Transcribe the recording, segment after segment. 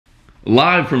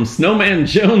Live from Snowman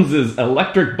Jones's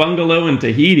electric bungalow in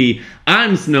Tahiti,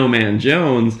 I'm Snowman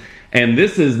Jones, and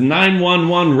this is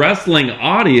 911 Wrestling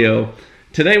Audio.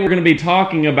 Today we're going to be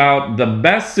talking about the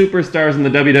best superstars in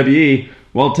the WWE.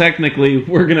 Well, technically,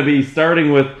 we're going to be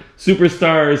starting with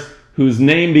superstars whose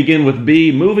name begin with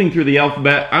B, moving through the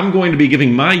alphabet. I'm going to be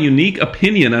giving my unique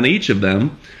opinion on each of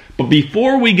them. But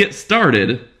before we get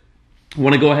started, I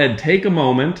want to go ahead and take a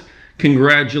moment,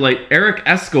 congratulate Eric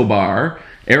Escobar,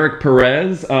 Eric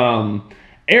Perez.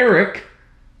 Eric,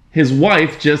 his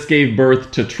wife, just gave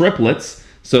birth to triplets.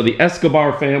 So the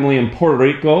Escobar family in Puerto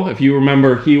Rico, if you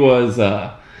remember, he was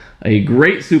a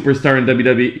great superstar in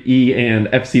WWE and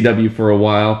FCW for a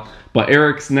while. But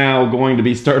Eric's now going to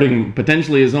be starting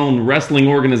potentially his own wrestling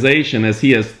organization as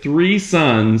he has 3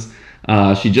 sons.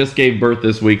 She just gave birth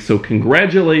this week. So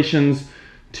congratulations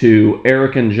to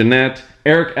Eric and Jeanette,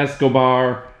 Eric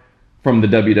Escobar from the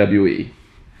WWE.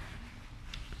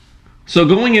 So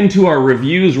going into our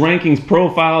reviews, rankings,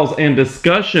 profiles, and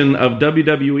discussion of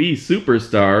WWE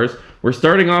superstars, we're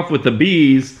starting off with the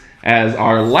B's, as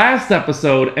our last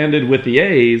episode ended with the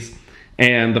A's,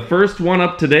 and the first one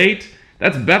up to date,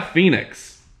 that's Beth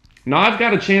Phoenix. Now, I've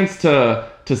got a chance to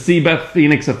see Beth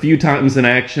Phoenix a few times in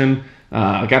action.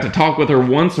 I got to talk with her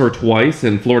once or twice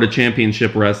in Florida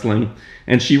Championship Wrestling,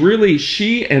 and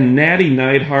she and Natty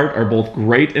Neidhart are both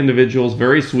great individuals,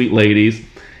 very sweet ladies.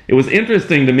 It was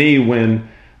interesting to me when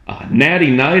Natty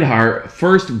Neidhart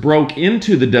first broke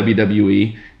into the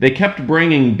WWE. They kept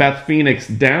bringing Beth Phoenix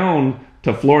down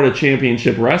to Florida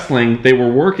Championship Wrestling. They were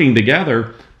working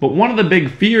together, but one of the big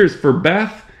fears for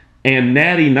Beth and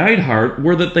Natty Neidhart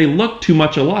were that they looked too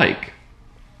much alike.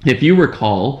 If you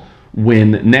recall,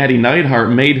 when Natty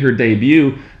Neidhart made her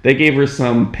debut, they gave her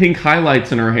some pink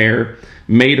highlights in her hair,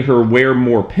 made her wear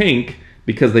more pink,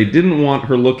 because they didn't want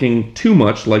her looking too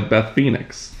much like Beth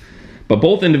Phoenix. But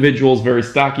both individuals, very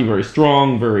stocky, very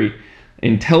strong, very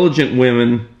intelligent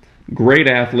women, great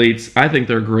athletes. I think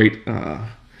they're great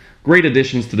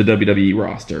additions to the WWE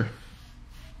roster.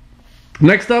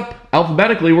 Next up,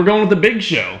 alphabetically, we're going with the Big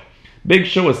Show. Big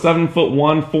Show is 7'1",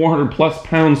 400+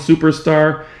 pound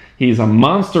superstar. He's a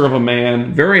monster of a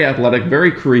man, very athletic,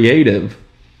 very creative.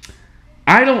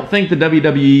 I don't think the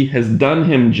WWE has done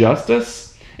him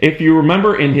justice. If you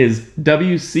remember in his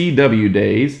WCW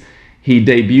days, he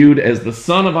debuted as the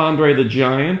son of Andre the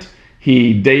Giant.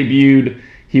 He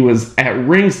was at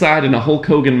ringside in a Hulk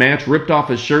Hogan match, ripped off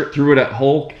his shirt, threw it at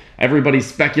Hulk. Everybody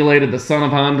speculated the son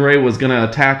of Andre was going to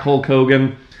attack Hulk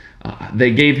Hogan.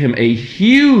 They gave him a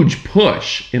huge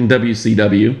push in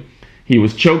WCW. He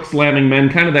was choke slamming men,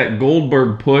 kind of that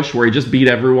Goldberg push where he just beat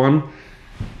everyone.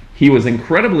 He was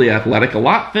incredibly athletic, a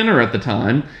lot thinner at the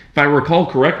time. If I recall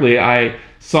correctly, I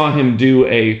saw him do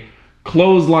a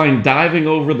clothesline diving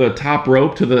over the top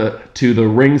rope to the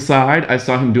ring side. I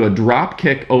saw him do a drop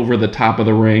kick over the top of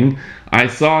the ring. I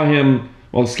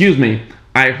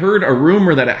heard a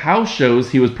rumor that at house shows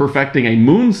he was perfecting a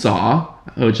moonsaw,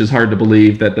 which is hard to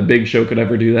believe that the Big Show could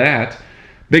ever do that.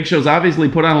 Big Show's obviously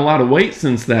put on a lot of weight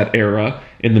since that era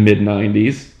in the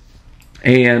mid-90s.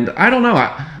 And I don't know,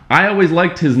 I always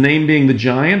liked his name being the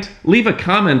Giant. Leave a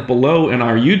comment below in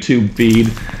our YouTube feed,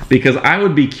 because I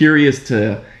would be curious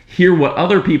to hear what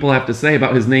other people have to say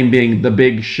about his name being the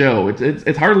Big Show.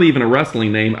 It's hardly even a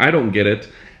wrestling name. I don't get it.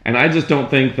 And I just don't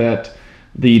think that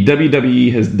the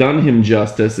WWE has done him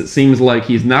justice. It seems like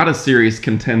he's not a serious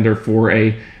contender for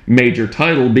a major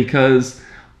title, because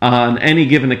on any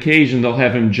given occasion they'll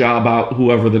have him job out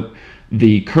whoever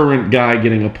the current guy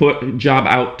getting a job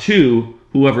out to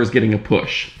whoever's getting a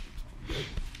push.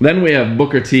 Then we have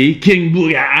Booker T, King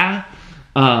Booyah.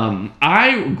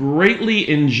 I greatly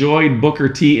enjoyed Booker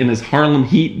T in his Harlem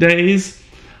Heat days.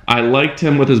 I liked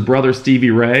him with his brother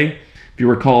Stevie Ray. If you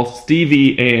recall,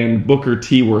 Stevie and Booker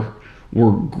T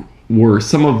were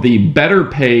some of the better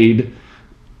paid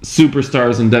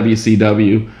superstars in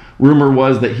WCW. Rumor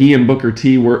was that he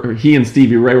and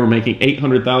Stevie Ray were making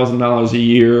 $800,000 a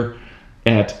year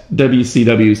at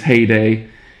WCW's heyday.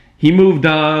 He moved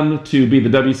on to be the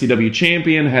WCW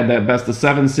champion, had that Best of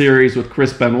 7 series with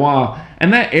Chris Benoit.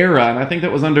 And that era, and I think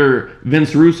that was under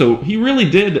Vince Russo, he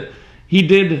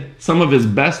did some of his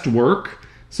best work.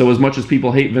 So as much as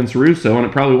people hate Vince Russo, and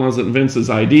it probably wasn't Vince's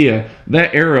idea,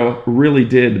 that era really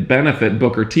did benefit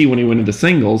Booker T when he went into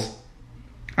singles.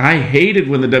 I hated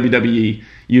when the WWE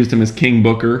used him as King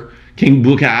Booker,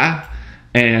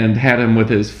 and had him with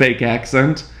his fake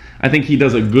accent. I think he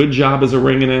does a good job as a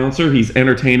ring announcer. He's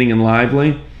entertaining and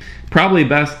lively. Probably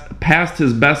past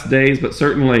his best days, but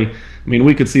certainly,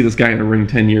 we could see this guy in a ring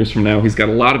 10 years from now. He's got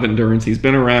a lot of endurance. He's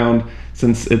been around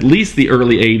since at least the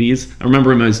early 80s. I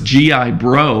remember him as G.I.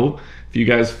 Bro If you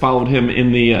guys followed him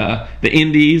in the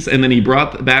Indies, and then he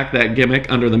brought back that gimmick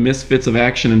under the Misfits of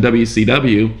Action in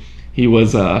WCW. He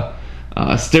was a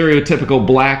stereotypical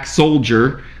black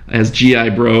soldier as G.I.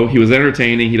 Bro. He was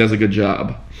entertaining. He does a good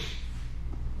job.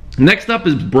 Next up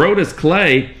is Brodus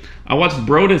Clay. I watched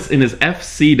Brodus in his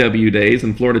FCW days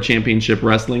in Florida Championship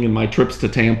Wrestling in my trips to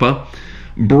Tampa.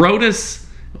 Brodus,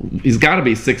 he's got to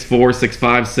be 6'4",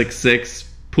 6'5", 6'6",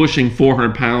 pushing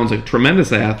 400 pounds, a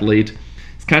tremendous athlete.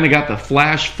 He's kind of got the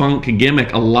flash funk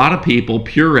gimmick. A lot of people,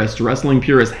 wrestling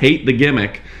purists, hate the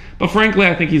gimmick. But frankly,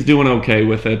 I think he's doing okay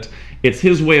with it. It's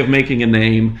his way of making a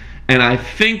name. And I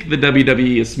think the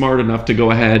WWE is smart enough to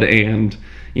go ahead and,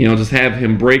 just have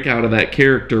him break out of that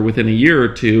character within a year or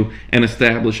two and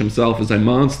establish himself as a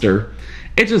monster.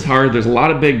 It's just hard. There's a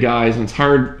lot of big guys, and it's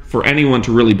hard for anyone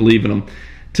to really believe in him.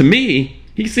 To me,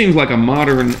 he seems like a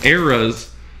modern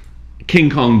era's King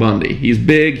Kong Bundy. He's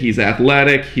big, he's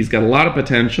athletic, he's got a lot of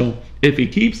potential. If he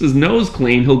keeps his nose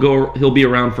clean, he'll be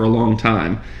around for a long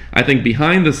time. I think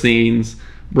behind the scenes,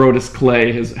 Brodus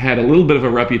Clay has had a little bit of a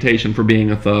reputation for being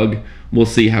a thug. We'll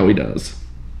see how he does.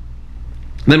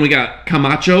 Then we got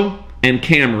Camacho and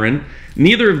Cameron.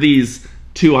 Neither of these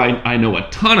two I know a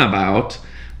ton about.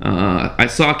 I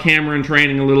saw Cameron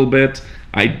training a little bit.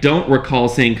 I don't recall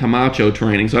seeing Camacho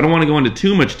training, so I don't want to go into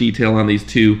too much detail on these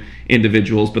two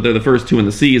individuals, but they're the first two in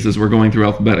the C's as we're going through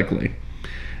alphabetically.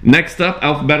 Next up,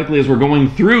 alphabetically, as we're going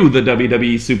through the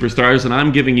WWE superstars, and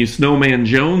I'm giving you Snowman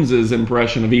Jones's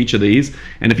impression of each of these,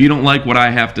 and if you don't like what I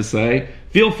have to say,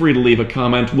 feel free to leave a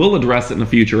comment. We'll address it in a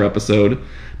future episode.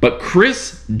 But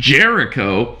Chris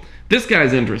Jericho, this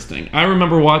guy's interesting. I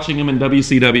remember watching him in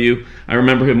WCW. I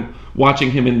remember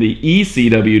watching him in the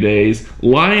ECW days.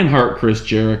 Lionheart Chris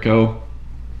Jericho.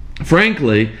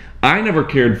 Frankly, I never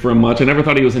cared for him much. I never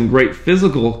thought he was in great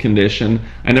physical condition.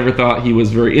 I never thought he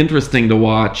was very interesting to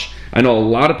watch. I know a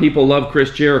lot of people love Chris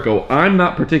Jericho. I'm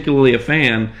not particularly a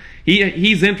fan.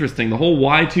 He's interesting. The whole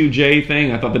Y2J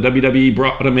thing, I thought the WWE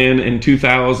brought him in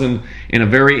 2000 in a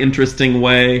very interesting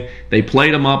way. They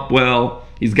played him up well.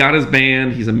 He's got his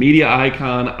band. He's a media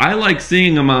icon. I like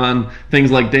seeing him on things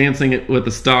like Dancing with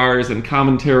the Stars and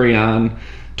commentary on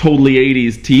totally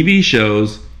 80s TV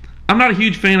shows. I'm not a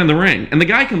huge fan in the ring. And the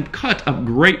guy can cut a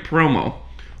great promo.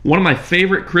 One of my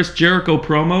favorite Chris Jericho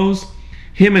promos,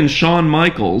 him and Shawn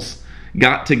Michaels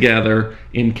got together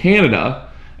in Canada.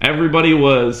 Everybody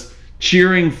was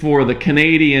cheering for the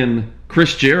Canadian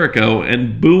Chris Jericho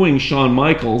and booing Shawn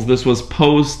Michaels. This was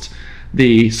post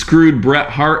the screwed Bret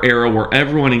Hart era where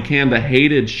everyone in Canada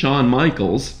hated Shawn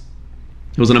Michaels.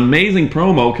 It was an amazing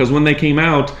promo because when they came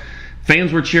out,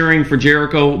 fans were cheering for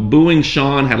Jericho, booing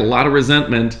Shawn, had a lot of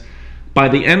resentment. By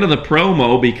the end of the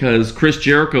promo, because Chris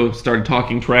Jericho started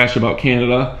talking trash about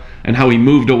Canada and how he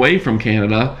moved away from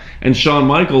Canada, and Shawn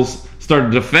Michaels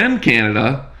started to defend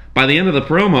Canada, by the end of the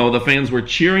promo, the fans were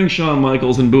cheering Shawn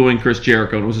Michaels and booing Chris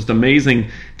Jericho. And it was just amazing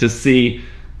to see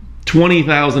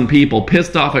 20,000 people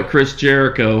pissed off at Chris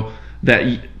Jericho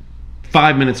that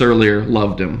 5 minutes earlier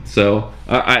loved him. So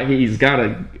he's got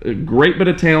a great bit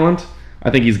of talent. I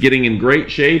think he's getting in great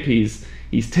shape. He's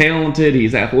talented,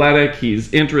 he's athletic,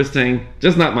 he's interesting.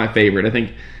 Just not my favorite. I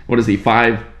think, what is he,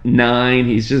 5'9"?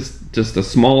 He's just a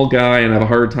small guy, and I have a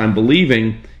hard time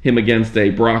believing him against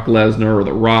a Brock Lesnar or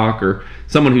The Rock or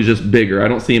someone who's just bigger. I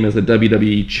don't see him as a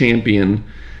WWE champion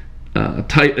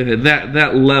type,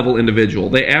 that level individual.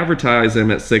 They advertise him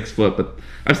at 6 foot, but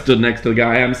I've stood next to the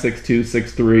guy. I'm 6'2",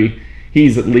 6'3".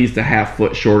 He's at least a half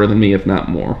foot shorter than me, if not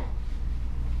more.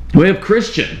 We have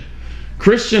Christian.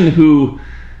 Christian, who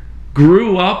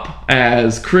grew up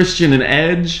as Christian and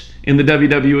Edge in the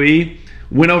WWE,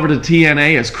 went over to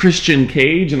TNA as Christian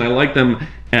Cage, and I like them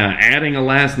adding a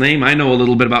last name. I know a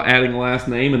little bit about adding a last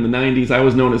name. In the 90s, I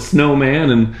was known as Snowman,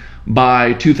 and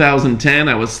by 2010,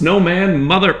 I was Snowman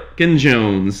Motherkin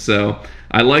Jones. So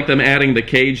I like them adding the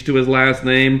Cage to his last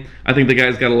name. I think the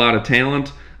guy's got a lot of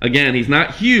talent. Again, he's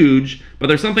not huge, but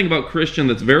there's something about Christian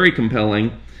that's very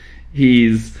compelling.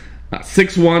 He's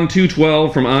 6'1",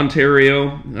 212 from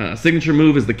Ontario. Signature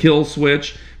move is the kill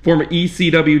switch. Former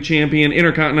ECW champion,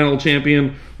 Intercontinental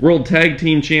champion, World Tag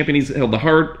Team champion. He's held the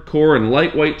hardcore and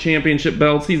lightweight championship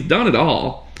belts. He's done it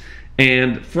all.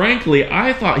 And frankly,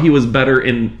 I thought he was better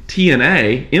in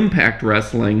TNA, Impact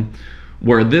Wrestling,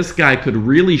 where this guy could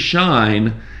really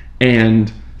shine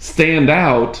and stand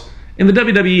out. In the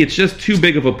WWE, it's just too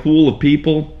big of a pool of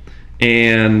people.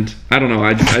 And I don't know,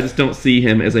 I just don't see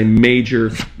him as a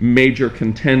major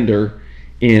contender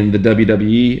in the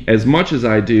WWE as much as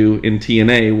I do in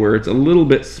TNA, where it's a little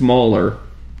bit smaller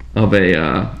of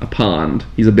a pond.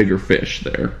 He's a bigger fish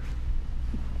there.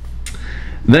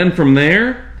 Then from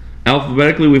there,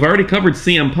 Alphabetically, we've already covered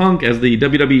CM Punk as the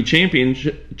WWE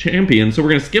champion, so we're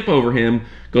going to skip over him,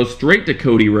 go straight to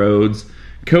Cody Rhodes.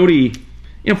 Cody,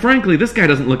 frankly, this guy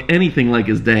doesn't look anything like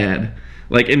his dad,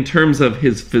 like in terms of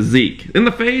his physique. In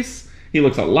the face, he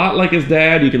looks a lot like his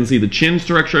dad. You can see the chin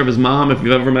structure of his mom if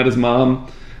you've ever met his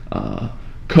mom.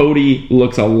 Cody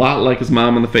looks a lot like his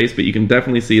mom in the face, but you can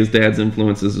definitely see his dad's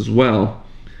influences as well.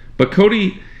 But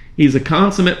Cody, he's a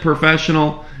consummate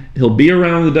professional. He'll be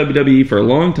around the WWE for a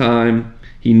long time.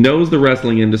 He knows the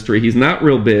wrestling industry. He's not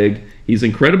real big. He's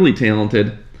incredibly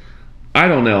talented. I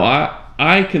don't know.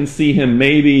 I can see him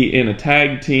maybe in a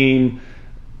tag team.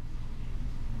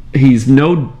 He's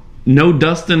no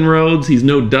Dustin Rhodes. He's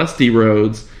no Dusty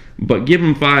Rhodes. But give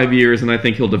him 5 years, and I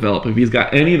think he'll develop. If he's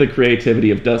got any of the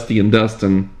creativity of Dusty and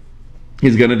Dustin,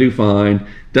 he's going to do fine.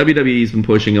 WWE's been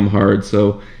pushing him hard,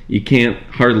 so you can't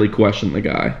hardly question the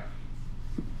guy.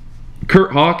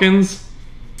 Kurt Hawkins,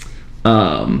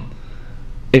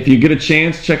 if you get a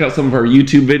chance, check out some of our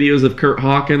YouTube videos of Kurt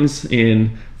Hawkins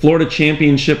in Florida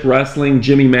Championship Wrestling.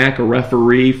 Jimmy Mack, a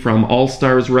referee from All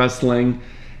Stars Wrestling,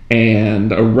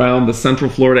 and around the Central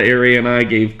Florida area, and I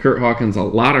gave Kurt Hawkins a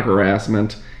lot of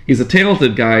harassment. He's a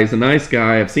talented guy. He's a nice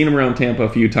guy. I've seen him around Tampa a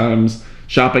few times,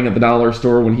 shopping at the dollar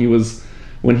store when he was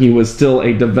still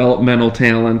a developmental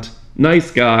talent.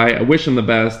 Nice guy. I wish him the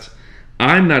best.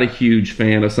 I'm not a huge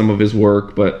fan of some of his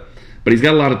work, but he's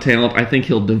got a lot of talent. I think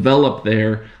he'll develop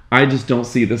there. I just don't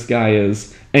see this guy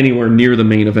as anywhere near the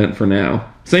main event for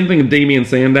now. Same thing with Damian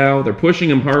Sandow. They're pushing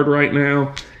him hard right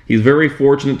now. He's very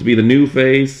fortunate to be the new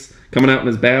face, coming out in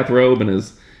his bathrobe and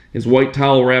his white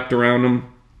towel wrapped around him.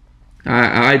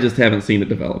 I just haven't seen it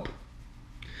develop.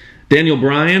 Daniel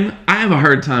Bryan, I have a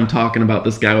hard time talking about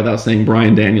this guy without saying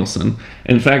Bryan Danielson.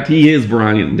 In fact, he is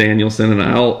Bryan Danielson, and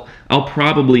I'll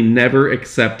probably never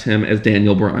accept him as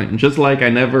Daniel Bryan. Just like I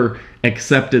never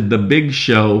accepted the Big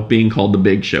Show being called the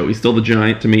Big Show. He's still the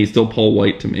Giant to me. He's still Paul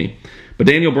White to me. But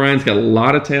Daniel Bryan's got a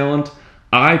lot of talent.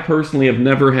 I personally have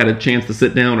never had a chance to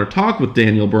sit down or talk with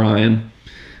Daniel Bryan,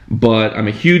 but I'm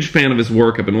a huge fan of his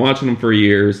work. I've been watching him for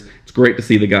years. It's great to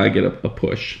see the guy get a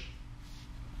push.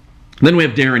 Then we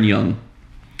have Darren Young.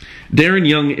 Darren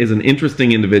Young is an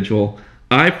interesting individual.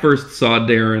 I first saw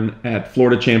Darren at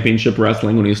Florida Championship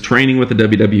Wrestling when he was training with the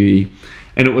WWE,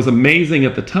 and it was amazing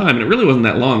at the time, and it really wasn't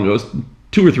that long ago. It was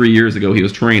 2 or 3 years ago he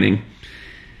was training.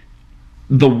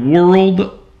 The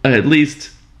world, at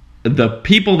least the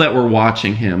people that were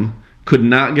watching him, could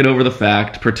not get over the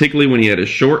fact, particularly when he had his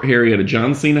short hair, he had a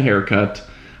John Cena haircut,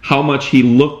 how much he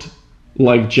looked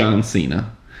like John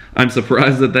Cena. I'm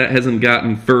surprised that hasn't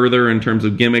gotten further in terms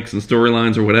of gimmicks and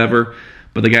storylines or whatever,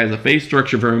 but the guy has a face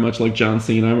structure very much like John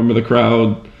Cena. I remember the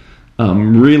crowd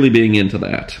really being into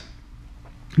that.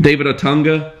 David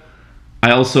Otunga,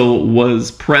 I also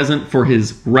was present for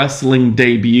his wrestling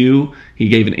debut. He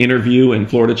gave an interview in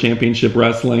Florida Championship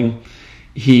Wrestling.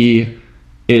 He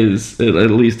is,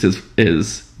 at least his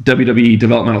WWE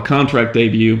developmental contract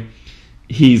debut.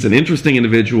 He's an interesting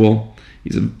individual.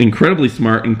 He's incredibly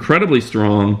smart, incredibly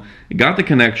strong. He got the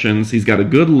connections. He's got a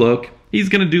good look. He's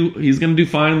gonna do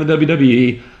fine in the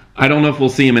WWE. I don't know if we'll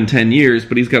see him in 10 years,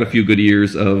 but he's got a few good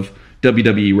years of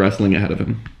WWE wrestling ahead of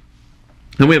him.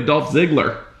 Then we have Dolph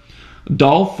Ziggler.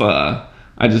 Dolph, I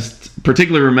just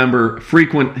particularly remember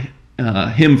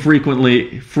him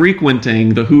frequently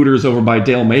frequenting the Hooters over by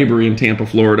Dale Mabry in Tampa,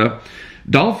 Florida.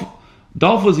 Dolph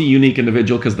was a unique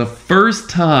individual because the first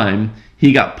time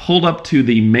he got pulled up to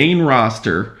the main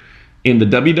roster in the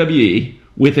WWE,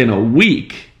 within a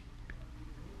week,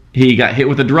 he got hit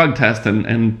with a drug test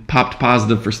and popped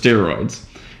positive for steroids.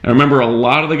 I remember a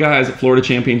lot of the guys at Florida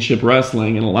Championship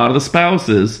Wrestling and a lot of the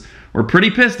spouses were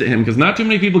pretty pissed at him because not too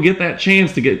many people get that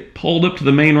chance to get pulled up to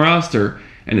the main roster,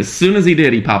 and as soon as he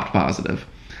did, he popped positive.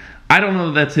 I don't know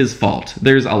that that's his fault.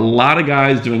 There's a lot of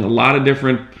guys doing a lot of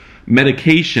different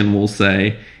medication, we'll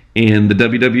say, in the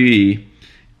WWE,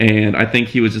 and I think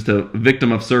he was just a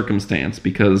victim of circumstance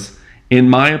because, in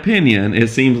my opinion, it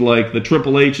seems like the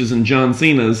Triple H's and John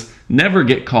Cena's never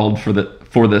get called for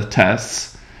the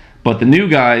tests, but the new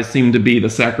guys seem to be the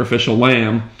sacrificial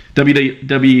lamb.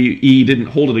 WWE didn't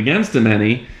hold it against him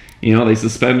any. They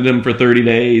suspended him for 30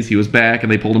 days. He was back,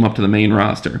 and they pulled him up to the main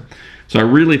roster. So I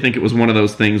really think it was one of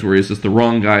those things where he's just the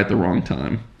wrong guy at the wrong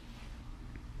time.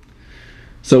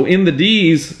 So in the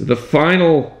D's, the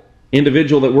final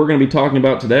individual that we're going to be talking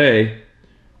about today,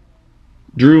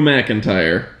 Drew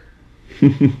McIntyre.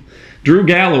 Drew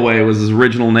Galloway was his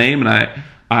original name, and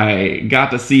I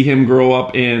got to see him grow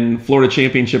up in Florida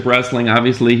Championship Wrestling.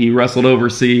 Obviously, he wrestled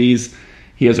overseas.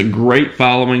 He has a great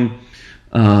following.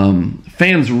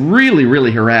 Fans really,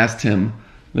 really harassed him.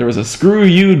 There was a "Screw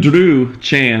you, Drew"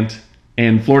 chant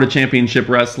and Florida Championship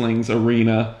Wrestling's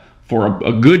arena for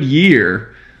a good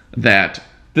year, that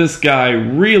this guy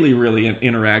really, really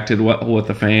interacted with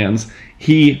the fans.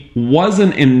 He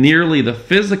wasn't in nearly the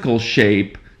physical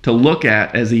shape to look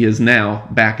at as he is now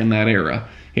back in that era.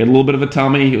 He had a little bit of a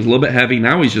tummy. He was a little bit heavy.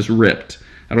 Now he's just ripped.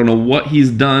 I don't know what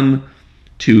he's done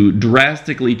to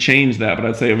drastically change that, but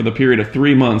I'd say over the period of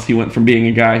 3 months, he went from being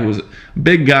a guy who was a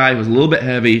big guy, who was a little bit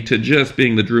heavy, to just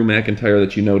being the Drew McIntyre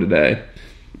that you know today.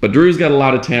 But Drew's got a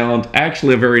lot of talent,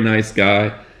 actually a very nice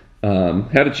guy.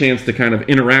 Had a chance to kind of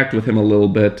interact with him a little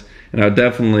bit, and I would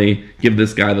definitely give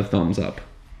this guy the thumbs up.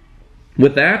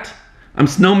 With that, I'm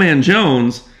Snowman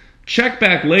Jones. Check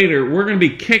back later. We're going to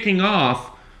be kicking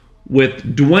off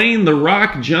with Dwayne "The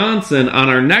Rock" Johnson on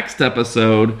our next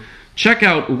episode. Check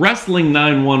out Wrestling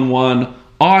 911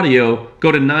 audio.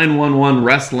 Go to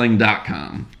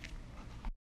 911wrestling.com.